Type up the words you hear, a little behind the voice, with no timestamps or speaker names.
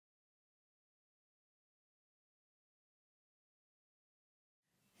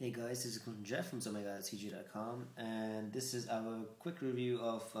Hey guys, this is Jeff from SoMega.cg.com, and this is our quick review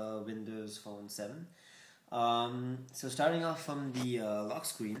of Windows Phone 7. So starting off from the lock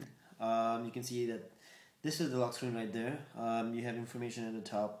screen, you can see that this is the lock screen right there. You have information at the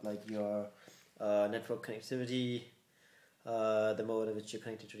top like your network connectivity, the mode at which you're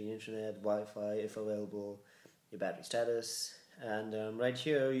connected to the internet, Wi-Fi if available, your battery status, and right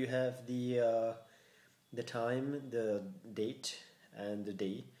here you have the time, the date, and the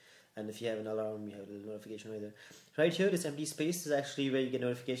day. And if you have an alarm, you have a little notification right there. Right here, this empty space is actually where you get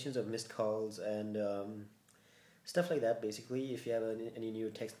notifications of missed calls and stuff like that, basically. If you have any new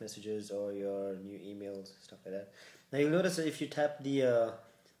text messages or your new emails, stuff like that. Now you'll notice that if you tap the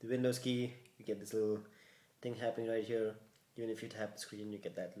Windows key, you get this little thing happening right here. Even if you tap the screen, you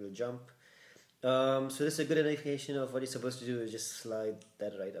get that little jump. So this is a good indication of what you're supposed to do is just slide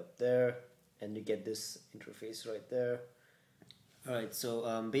that right up there, and you get this interface right there. Alright,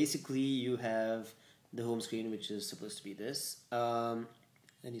 so basically you have the home screen, which is supposed to be this, and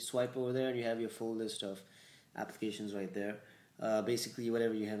you swipe over there and you have your full list of applications right there. Basically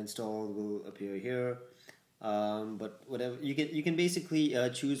whatever you have installed will appear here, but whatever you can basically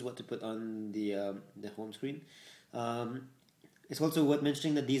choose what to put on the home screen. It's also worth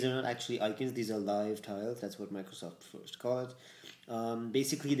mentioning that these are not actually icons, these are live tiles. That's what Microsoft first called it.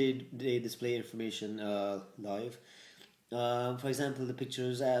 Basically they display information live. For example, the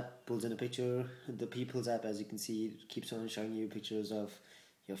Pictures app pulls in a picture. The People's app, as you can see, keeps on showing you pictures of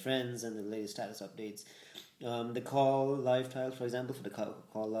your friends and the latest status updates. The Call live tile, for example, for the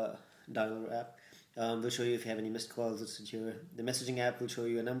call dialer app, will show you if you have any missed calls listed here. The Messaging app will show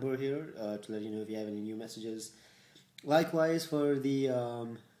you a number here to let you know if you have any new messages. Likewise for the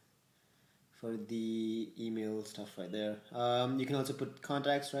email stuff right there. You can also put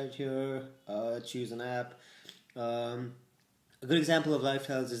contacts right here. Choose an app. A good example of live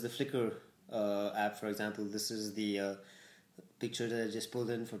tiles is the Flickr app, for example. This is the picture that I just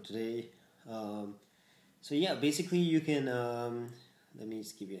pulled in for today. So yeah, basically you can, let me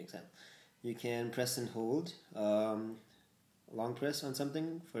just give you an example. You can press and hold, long press on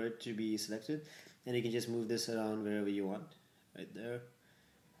something for it to be selected, and you can just move this around wherever you want, right there,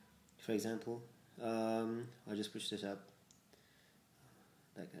 for example. I'll just push this up.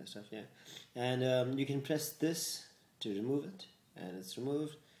 That kind of stuff, yeah. And you can press this to remove it, and it's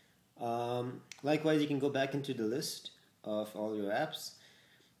removed. Likewise, you can go back into the list of all your apps,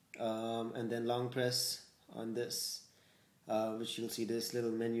 and then long press on this, which you'll see this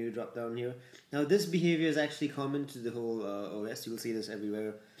little menu drop down here. Now this behavior is actually common to the whole OS. You'll see this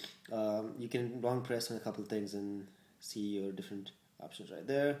everywhere. You can long press on a couple things and see your different options right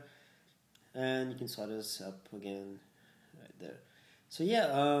there, and you can sort this up again right there. So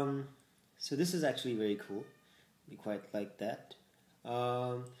yeah, so this is actually very cool. We quite like that.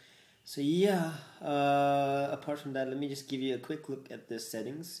 So yeah, apart from that, let me just give you a quick look at the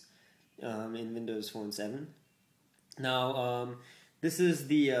settings in Windows Phone 7. Now, this is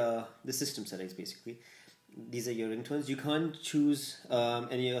the system settings basically. These are your ringtones. You can't choose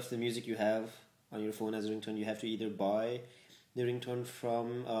any of the music you have on your phone as a ringtone. You have to either buy the ringtone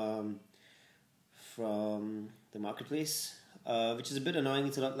from the marketplace, which is a bit annoying.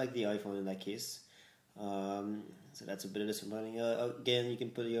 It's a lot like the iPhone in that case. So that's a bit disappointing. Again, you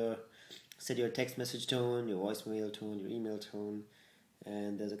can set your text message tone, your voicemail tone, your email tone,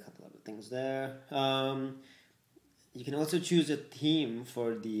 and there's a couple other things there. You can also choose a theme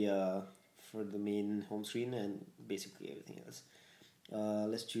for the main home screen and basically everything else.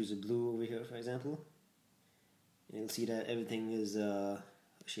 Let's choose a blue over here, for example. And you'll see that everything is a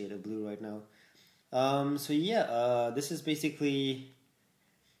shade of blue right now. So yeah, this is basically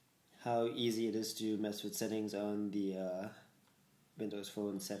how easy it is to mess with settings on the Windows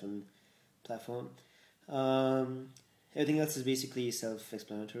Phone 7 platform. Everything else is basically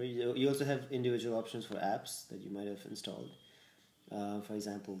self-explanatory. You also have individual options for apps that you might have installed. For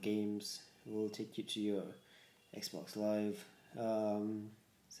example, games will take you to your Xbox Live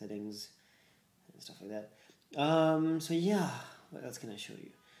settings and stuff like that. So yeah, what else can I show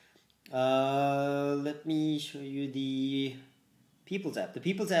you? Let me show you the People's app. The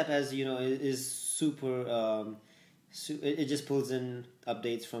People's app, as you know, is super. It just pulls in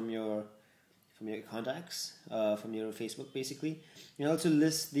updates from your contacts, from your Facebook, basically. It also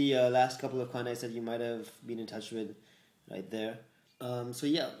lists the last couple of contacts that you might have been in touch with, right there. So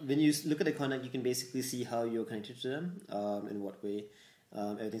yeah, when you look at a contact, you can basically see how you're connected to them, in what way.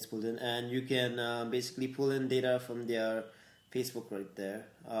 Everything's pulled in, and you can basically pull in data from their Facebook right there.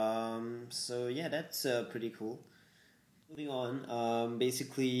 So yeah, that's pretty cool. Moving on,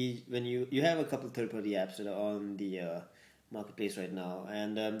 basically when you have a couple third-party apps that are on the marketplace right now,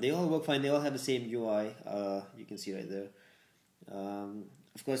 and they all work fine. They all have the same UI. You can see right there.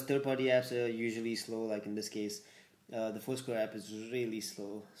 Of course, third-party apps are usually slow. Like in this case, the Foursquare app is really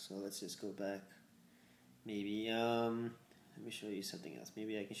slow. So let's just go back. Maybe let me show you something else.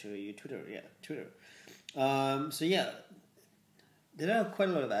 Maybe I can show you Twitter. Yeah, Twitter. So yeah, there are quite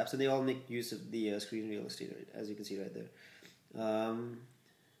a lot of apps, and they all make use of the screen real estate, right, as you can see right there.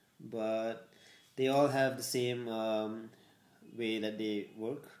 But they all have the same way that they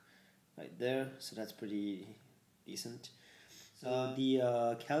work right there, so that's pretty decent. So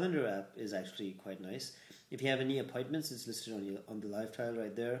the calendar app is actually quite nice. If you have any appointments, it's listed on the live tile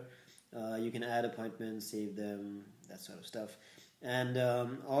right there. You can add appointments, save them, that sort of stuff, and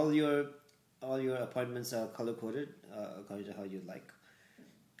all your appointments are color coded according to how you like.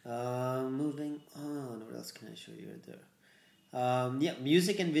 Moving on, what else can I show you right there? Yeah,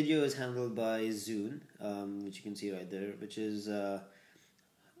 music and video is handled by Zune, which you can see right there, which is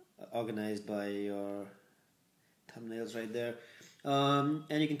organized by your thumbnails right there.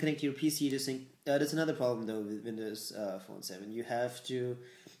 And you can connect your PC to sync. That's another problem though with Windows Phone 7. You have to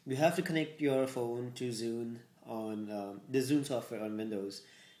connect your phone to Zune on the Zune software on Windows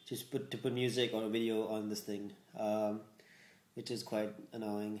to put music or video on this thing, which is quite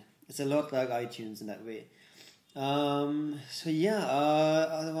annoying. It's a lot like iTunes in that way. So yeah,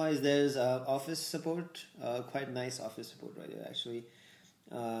 otherwise there's Office support, quite nice Office support right here actually.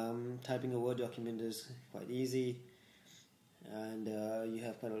 Typing a Word document is quite easy, and you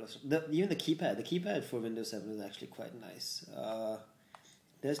have quite a lot of even the keypad for Windows 7 is actually quite nice.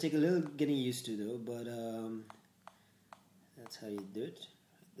 It does take a little getting used to though, but that's how you do it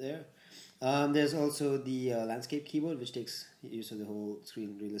right there. There's also the landscape keyboard, which takes use of the whole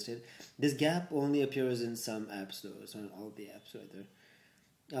screen real estate. This gap only appears in some apps though. It's not in all of the apps right there.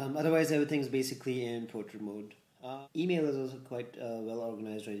 Otherwise, everything's basically in portrait mode. Email is also quite well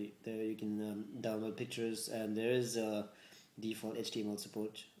organized right there. You can download pictures, and there is default HTML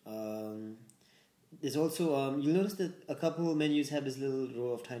support. There's also you'll notice that a couple menus have this little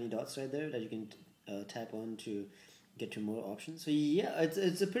row of tiny dots right there that you can tap on to get to more options. So yeah,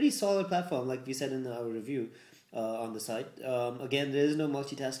 it's a pretty solid platform, like we said in our review on the site. Again, there is no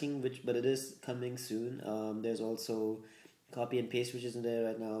multitasking, but it is coming soon. There's also copy and paste, which isn't there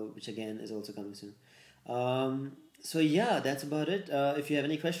right now, which again is also coming soon. So yeah, that's about it. If you have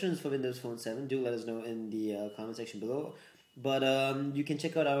any questions for Windows Phone 7, do let us know in the comment section below. But you can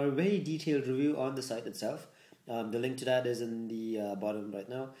check out our very detailed review on the site itself. The link to that is in the bottom right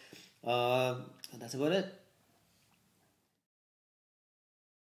now. That's about it.